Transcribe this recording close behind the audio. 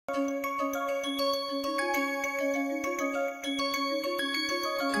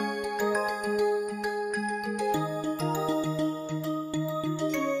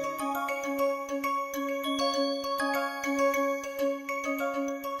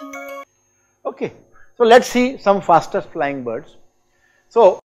Okay, so let's see some fastest flying birds.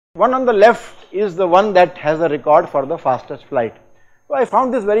 So one on the left is the one that has a record for the fastest flight. So I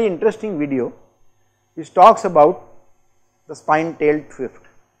found this very interesting video which talks about the spine-tailed swift.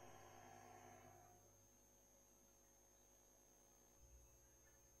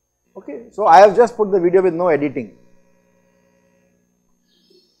 Okay, so I have just put the video with no editing.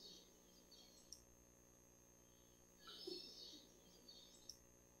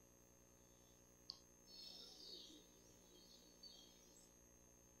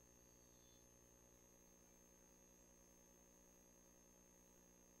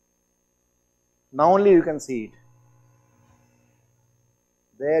 Now only you can see it.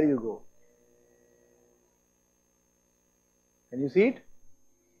 There you go. Can you see it?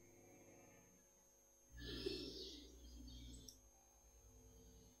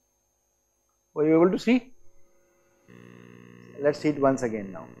 Were you able to see? Let's see it once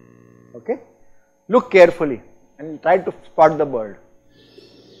again now. Okay? Look carefully and try to spot the bird.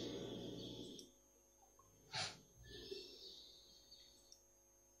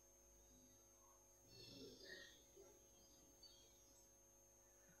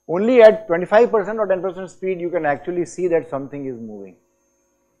 Only at 25% or 10% speed you can actually see that something is moving.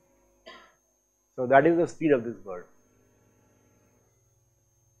 So that is the speed of this bird.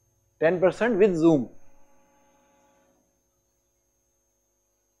 10% with zoom.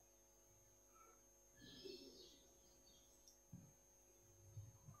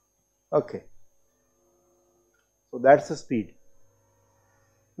 Okay. So that's the speed.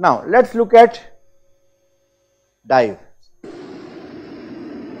 Now let's look at dive.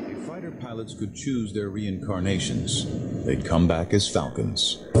 If fighter pilots could choose their reincarnations, they'd come back as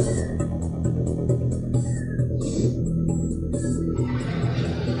falcons.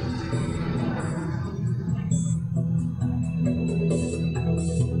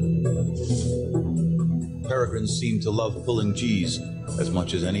 Peregrines seem to love pulling G's as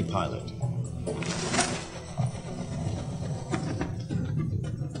much as any pilot.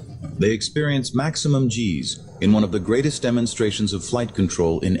 They experience maximum G's in one of the greatest demonstrations of flight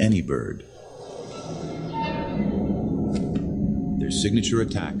control in any bird. Their signature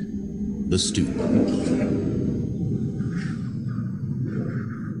attack, the stoop.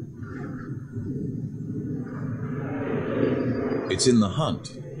 It's in the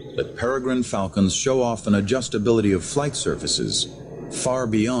hunt that peregrine falcons show off an adjustability of flight surfaces far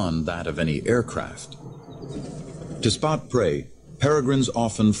beyond that of any aircraft. To spot prey, peregrines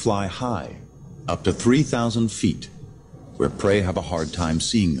often fly high, up to 3,000 feet, where prey have a hard time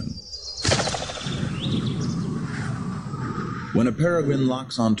seeing them. When a peregrine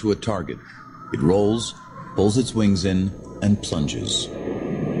locks onto a target, it rolls, pulls its wings in, and plunges.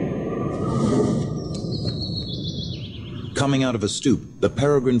 Coming out of a stoop, the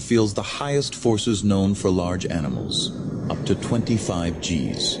peregrine feels the highest forces known for large animals, up to 25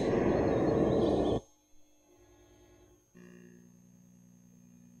 Gs.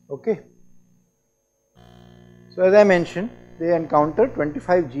 Okay. So as I mentioned, they encounter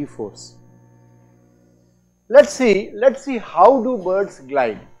 25 G force. Let's see how do birds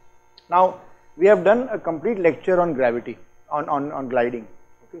glide. Now we have done a complete lecture on gravity, on gliding.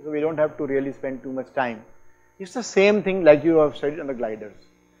 Okay, so we don't have to really spend too much time. It's the same thing like you have studied on the gliders.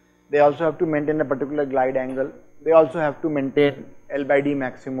 They also have to maintain a particular glide angle. They also have to maintain L by D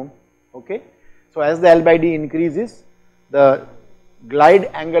maximum. Okay. So as the L by D increases, the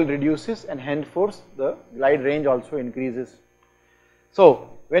glide angle reduces, and henceforth the glide range also increases. So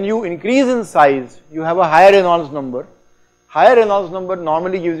when you increase in size, you have a higher Reynolds number. Higher Reynolds number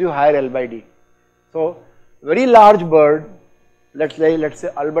normally gives you higher L by D. So very large bird, let's say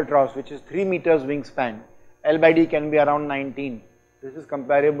albatross, which is 3 meters wingspan, L by D can be around 19. This is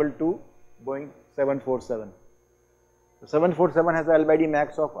comparable to Boeing 747. The 747 has a L by D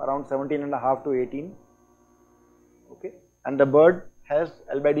max of around 17.5 to 18. Okay, and the bird has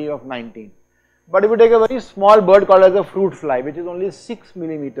L by D of 19. But if you take a very small bird called as a fruit fly, which is only 6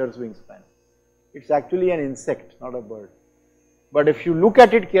 millimeters wingspan, it's actually an insect, not a bird. But if you look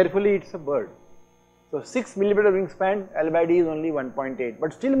at it carefully, it's a bird. So 6 millimeter wingspan, L by D is only 1.8,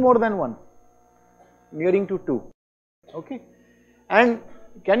 but still more than 1, nearing to 2. Okay, and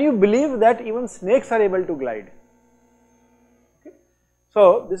can you believe that even snakes are able to glide? Okay.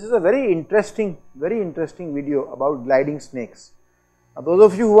 So this is a very interesting video about gliding snakes. Now those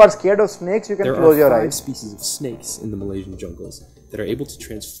of you who are scared of snakes, you can close your eyes. There are 5 species of snakes in the Malaysian jungles that are able to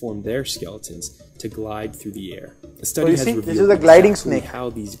transform their skeletons to glide through the air. A study has revealed this is a gliding snake. How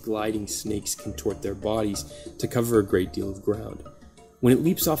these gliding snakes contort their bodies to cover a great deal of ground. When it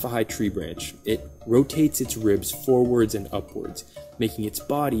leaps off a high tree branch, it rotates its ribs forwards and upwards, making its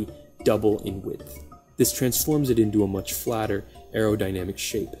body double in width. This transforms it into a much flatter, aerodynamic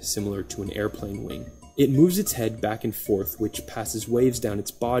shape, similar to an airplane wing. It moves its head back and forth, which passes waves down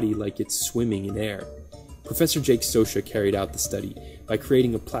its body like it's swimming in air. Professor Jake Sosha carried out the study by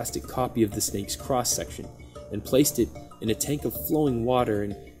creating a plastic copy of the snake's cross-section and placed it in a tank of flowing water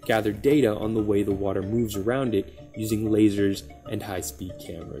and gathered data on the way the water moves around it using lasers and high-speed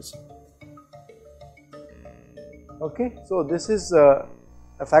cameras. Okay, so this is a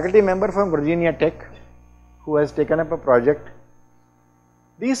faculty member from Virginia Tech who has taken up a project.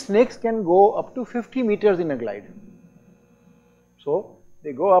 These snakes can go up to 50 meters in a glide. So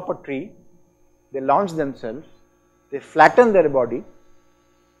they go up a tree, they launch themselves, they flatten their body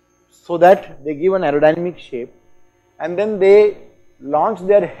so that they give an aerodynamic shape, and then they launch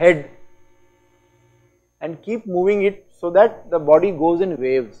their head and keep moving it so that the body goes in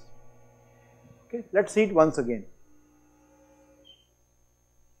waves. Okay, let's see it once again.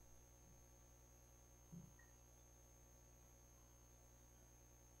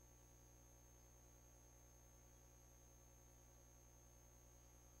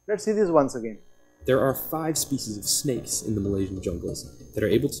 Let's see this once again. There are 5 species of snakes in the Malaysian jungles that are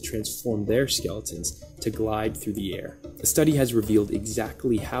able to transform their skeletons to glide through the air. A study has revealed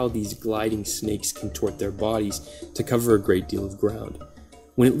exactly how these gliding snakes contort their bodies to cover a great deal of ground.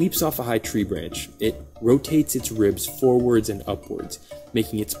 When it leaps off a high tree branch, it rotates its ribs forwards and upwards,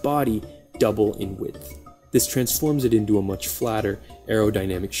 making its body double in width. This transforms it into a much flatter,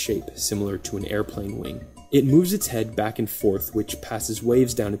 aerodynamic shape, similar to an airplane wing. It moves its head back and forth, which passes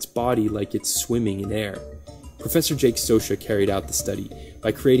waves down its body like it's swimming in air. Professor Jake Sosha carried out the study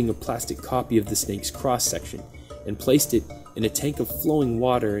by creating a plastic copy of the snake's cross-section and placed it in a tank of flowing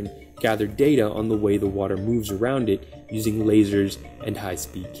water and gathered data on the way the water moves around it using lasers and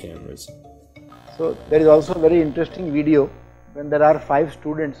high-speed cameras. So there is also a very interesting video when there are 5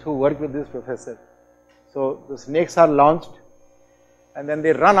 students who work with this professor. So the snakes are launched and then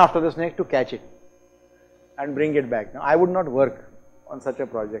they run after the snake to catch it and bring it back. Now I would not work on such a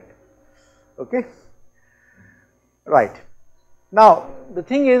project. Okay? Right. Now the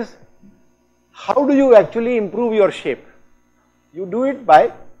thing is, how do you actually improve your shape? You do it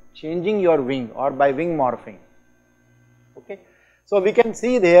by changing your wing or by wing morphing. Okay? So we can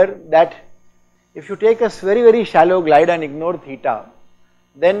see there that if you take a very shallow glide and ignore theta,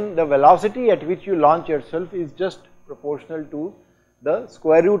 then the velocity at which you launch yourself is just proportional to the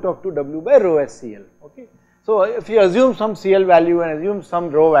square root of 2w by rho SCL. Okay? So if you assume some CL value and assume some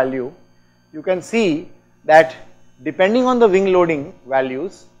rho value, you can see that depending on the wing loading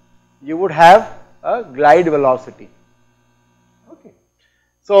values, you would have a glide velocity. Okay.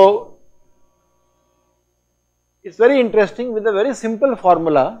 So it's very interesting. With a very simple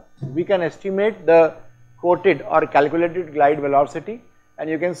formula, we can estimate the quoted or calculated glide velocity, and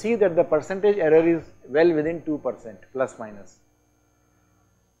you can see that the percentage error is well within 2% plus minus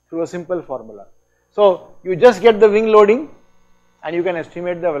through a simple formula. So you just get the wing loading and you can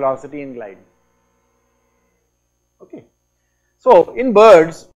estimate the velocity in glide. Okay. So in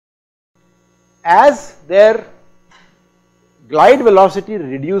birds, as their glide velocity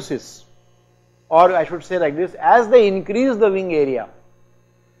reduces, or I should say like this, as they increase the wing area,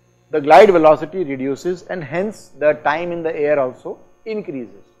 the glide velocity reduces and hence the time in the air also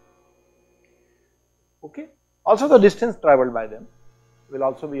increases. Okay. Also the distance travelled by them will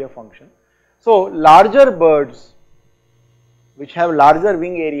also be a function. So larger birds which have larger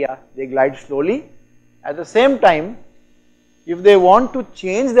wing area, they glide slowly. At the same time, if they want to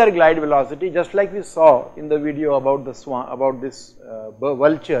change their glide velocity, just like we saw in the video about the swan, about this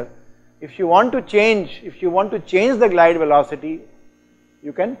vulture, if you want to change the glide velocity,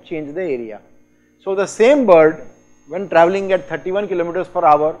 you can change the area. So the same bird, when traveling at 31 kilometers per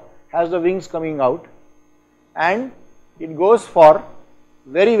hour, has the wings coming out, and it goes for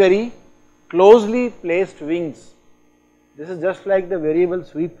very closely placed wings. This is just like the variable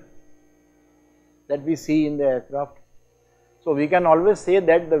sweep that we see in the aircraft. So we can always say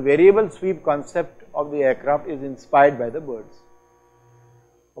that the variable sweep concept of the aircraft is inspired by the birds.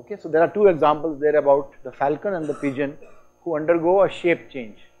 Okay, so there are 2 examples there about the falcon and the pigeon who undergo a shape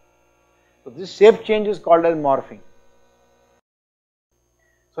change. So this shape change is called as morphing.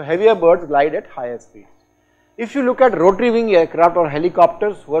 So heavier birds glide at higher speeds. If you look at rotary wing aircraft or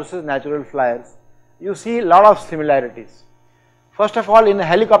helicopters versus natural flyers, you see a lot of similarities. First of all, in a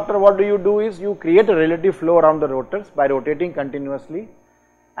helicopter, what do is you create a relative flow around the rotors by rotating continuously,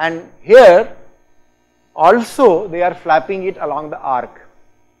 and here also they are flapping it along the arc.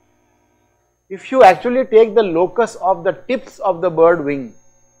 If you actually take the locus of the tips of the bird wing,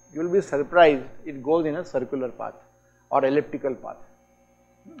 you will be surprised it goes in a circular path or elliptical path.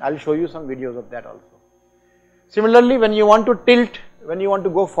 I will show you some videos of that also. Similarly, when you want to tilt, when you want to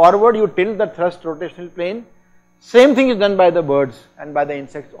go forward, you tilt the thrust rotational plane. Same thing is done by the birds and by the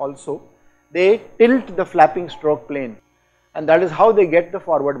insects also. They tilt the flapping stroke plane, and that is how they get the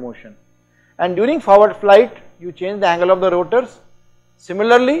forward motion. And during forward flight, you change the angle of the rotors.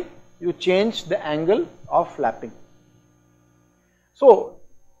 Similarly, you change the angle of flapping. So,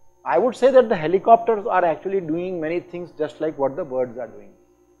 I would say that the helicopters are actually doing many things just like what the birds are doing.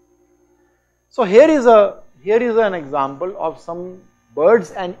 So, here is an example of some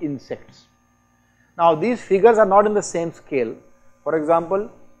birds and insects. Now, these figures are not in the same scale. For example,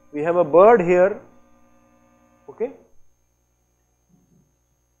 we have a bird here, okay,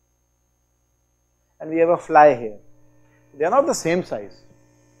 and we have a fly here. They are not the same size.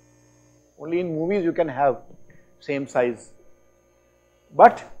 Only in movies you can have same size.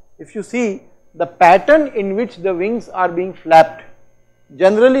 But if you see, the pattern in which the wings are being flapped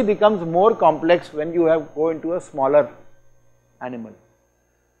generally becomes more complex when you go into a smaller animal.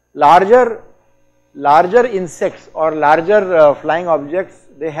 Larger insects or larger flying objects,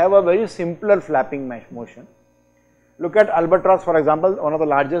 they have a very simpler flapping motion. Look at albatross, for example, one of the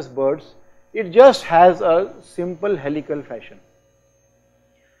largest birds. It just has a simple helical fashion.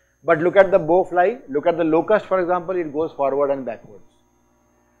 But look at the bowfly, look at the locust, for example, it goes forward and backwards.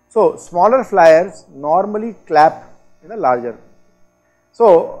 So, smaller flyers normally clap in a larger.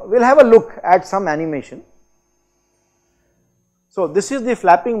 So, we will have a look at some animation. So, this is the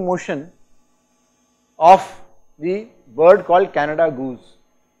flapping motion of the bird called Canada goose.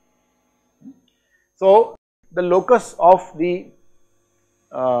 So, the locus of the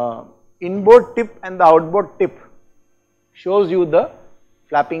inboard tip and the outboard tip shows you the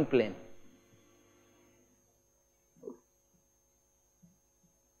flapping plane.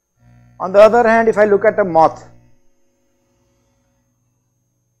 On the other hand, if I look at a moth,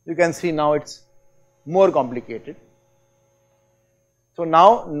 you can see now it is more complicated. So,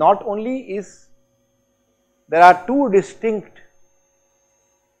 now not only is there are two distinct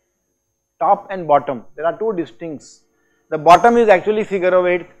top and bottom, there are two distincts. The bottom is actually figure of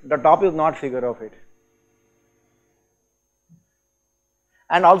 8, the top is not figure of 8.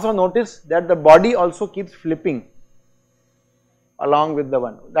 And also notice that the body also keeps flipping along with the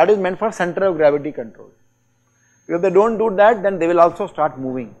one. That is meant for center of gravity control. If they do not do that, then they will also start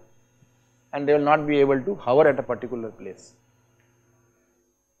moving and they will not be able to hover at a particular place.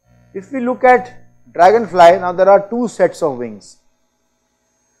 If we look at dragonfly, now there are two sets of wings.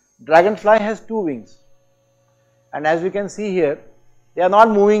 Dragonfly has two wings, and as we can see here, they are not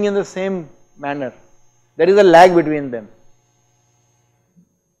moving in the same manner. There is a lag between them.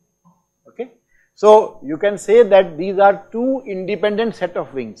 Okay. So, you can say that these are two independent set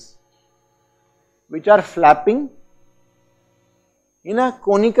of wings which are flapping in a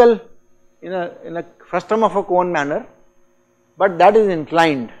conical, in a frustum of a cone manner, but that is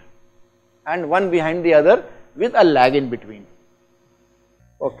inclined and one behind the other with a lag in between.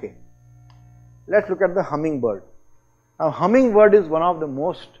 Okay. Let us look at the hummingbird. Now, hummingbird is one of the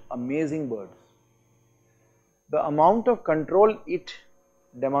most amazing birds. The amount of control it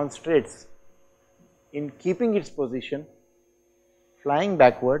demonstrates in keeping its position, flying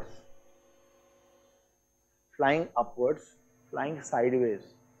backwards, flying upwards, flying sideways.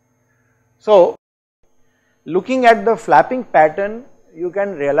 So, looking at the flapping pattern, you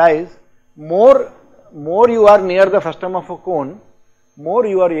can realize more you are near the frustum of a cone, more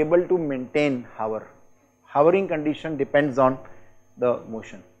you are able to maintain hover. Hovering condition depends on the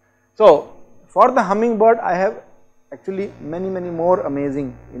motion. So, for the hummingbird, I have actually many more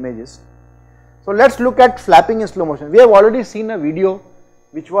amazing images. So, let us look at flapping in slow motion. We have already seen a video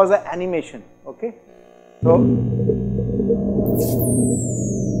which was an animation, okay. So,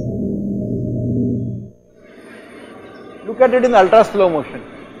 look at it in ultra slow motion.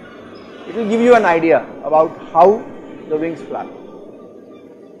 It will give you an idea about how the wings flap.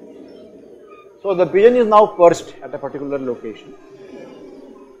 So, the pigeon is now perched at a particular location.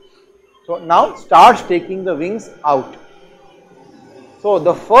 So, now starts taking the wings out. So,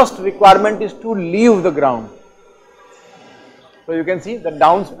 the first requirement is to leave the ground. So, you can see the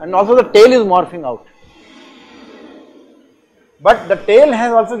downs, and also the tail is morphing out. But the tail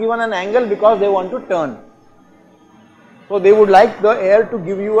has also given an angle because they want to turn. So, they would like the air to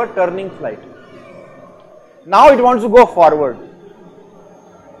give you a turning flight. Now, it wants to go forward.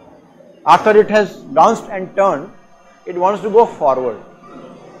 After it has bounced and turned, it wants to go forward.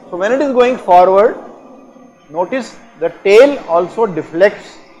 So, when it is going forward, notice the tail also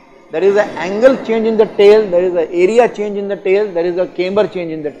deflects. There is an angle change in the tail, there is an area change in the tail, there is a camber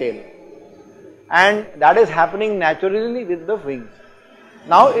change in the tail. And that is happening naturally with the wings.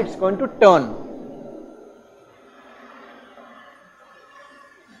 Now it is going to turn.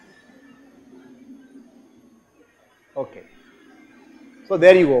 Okay. So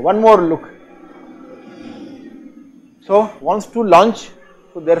there you go, one more look. So wants to launch,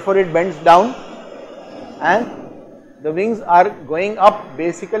 so therefore it bends down and the wings are going up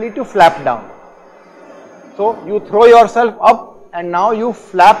basically to flap down. So you throw yourself up and now you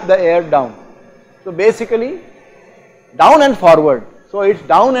flap the air down. So basically down and forward. So it's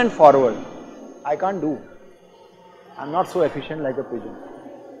down and forward. I can't do. I'm not so efficient like a pigeon.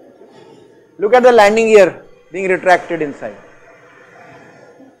 Look at the landing gear being retracted inside.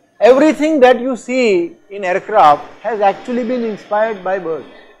 Everything that you see in aircraft has actually been inspired by birds.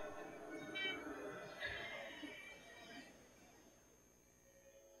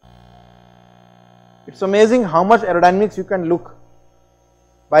 It's amazing how much aerodynamics you can look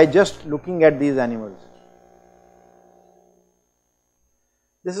by just looking at these animals.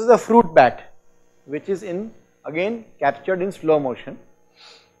 This is a fruit bat which is again captured in slow motion.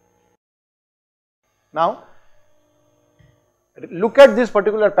 Now look at this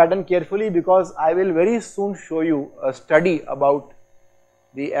particular pattern carefully, because I will very soon show you a study about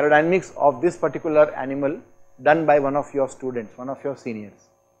the aerodynamics of this particular animal done by one of your students, one of your seniors.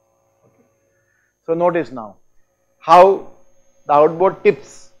 Okay. So notice now how the outboard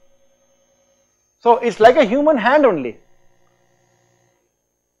tips. So it's like a human hand only.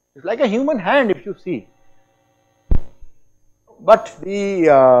 It's like a human hand if you see, but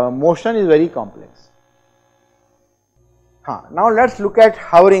the motion is very complex. Now let us look at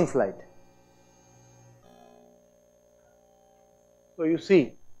hovering flight. So you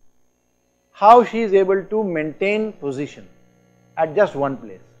see how she is able to maintain position at just one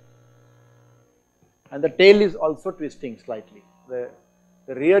place, and the tail is also twisting slightly, the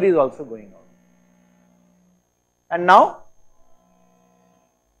rear is also going out, and now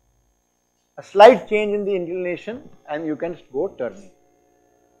a slight change in the inclination and you can go turning.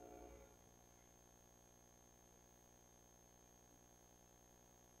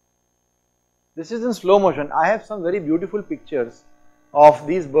 This is in slow motion. I have some very beautiful pictures of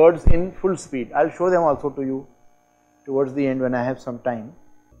these birds in full speed. I will show them also to you towards the end when I have some time.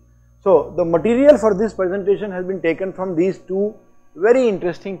 So the material for this presentation has been taken from these two very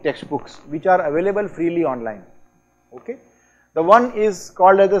interesting textbooks which are available freely online. Okay. The one is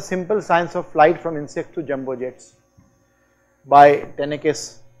called as The Simple Science of Flight from Insects to Jumbo Jets by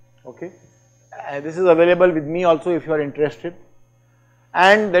Tenekes. Okay. This is available with me also if you are interested.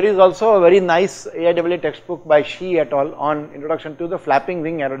 And there is also a very nice AIAA textbook by Shi et al. On Introduction to the Flapping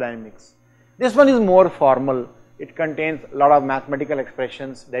Wing Aerodynamics. This one is more formal. It contains a lot of mathematical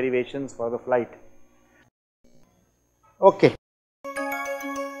expressions, derivations for the flight. Okay.